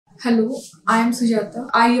Hello, I am Sujata.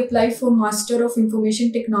 I applied for Master of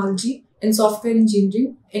Information Technology in Software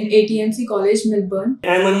Engineering in ATMC College, Melbourne.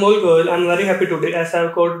 I am Anmol Goyal. I am very happy today as I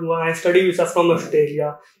have got my study visa from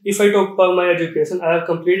Australia. If I talk about my education, I have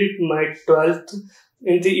completed my 12th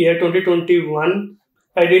in the year 2021.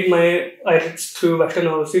 I did my IELTS through Western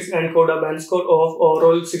Overseas and got a band score of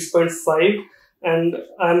overall 6.5, and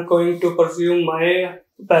I am going to pursue my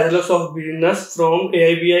Bachelor's of Business from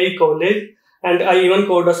AIBI College, and I even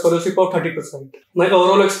got a scholarship of 30%. My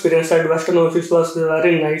overall experience at Western Overseas was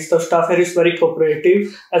very nice. The staff here is very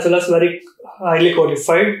cooperative as well as very highly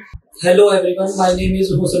qualified. Hello everyone, my name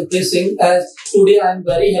is Husanpreet Singh. As today I am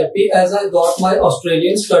very happy as I got my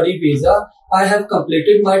Australian study visa. I have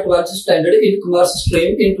completed my 12th standard in commerce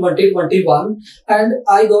stream in 2021 and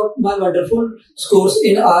I got my wonderful scores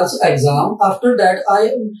in arts exam. After that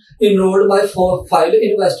I enrolled my file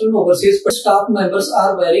in Western Overseas. Staff members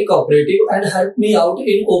are very cooperative and helped me out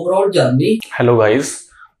in overall journey. Hello guys,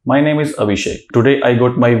 my name is Abhishek. Today I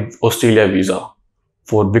got my Australia visa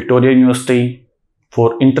for Victoria University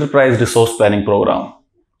for Enterprise Resource Planning program.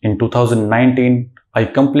 In 2019, I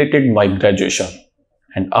completed my graduation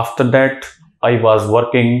and after that, I was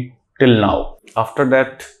working till now. After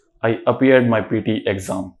that, I appeared my PT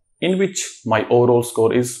exam in which my overall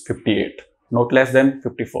score is 58, not less than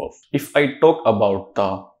 54. If I talk about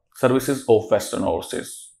the services of Western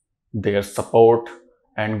Overseas, their support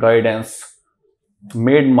and guidance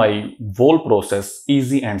made my whole process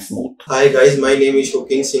easy and smooth. Hi guys, my name is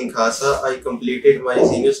Shokin Singh Khasa. I completed my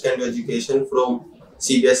senior secondary education from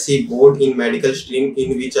CBSE board in medical stream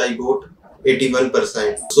in which I got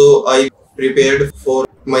 81%. So I prepared for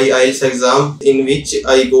my IELTS exam in which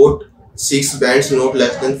I got 6 bands not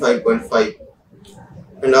less than 5.5.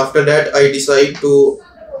 And after that I decided to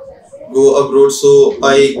go abroad, so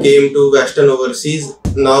I came to Western Overseas.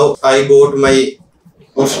 Now I got my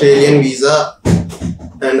Australian visa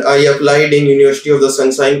and I applied in University of the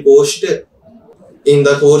Sunshine Coast in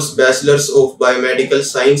the course Bachelor's of Biomedical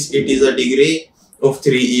Science. It is a degree of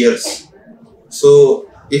 3 years. So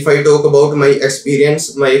if I talk about my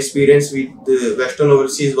experience with the Western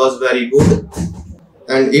Overseas was very good,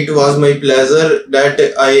 and it was my pleasure that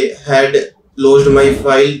I had lodged my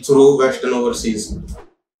file through Western Overseas.